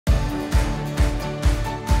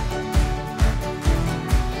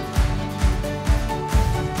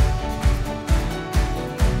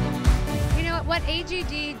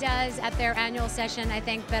AGD does at their annual session, I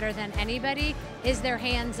think better than anybody, is their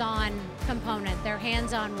hands-on component, their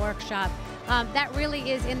hands-on workshop. That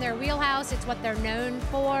really is in their wheelhouse. It's what they're known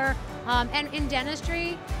for. And in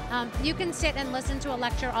dentistry, you can sit and listen to a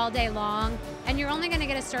lecture all day long, and you're only going to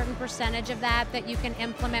get a certain percentage of that you can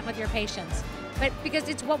implement with your patients. But because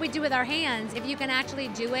it's what we do with our hands, if you can actually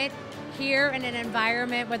do it here in an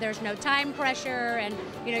environment where there's no time pressure and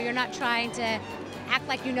you're not trying to act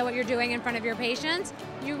like you know what you're doing in front of your patients,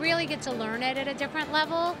 you really get to learn it at a different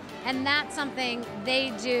level. And that's something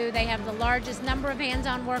they do. They have the largest number of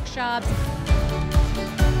hands-on workshops.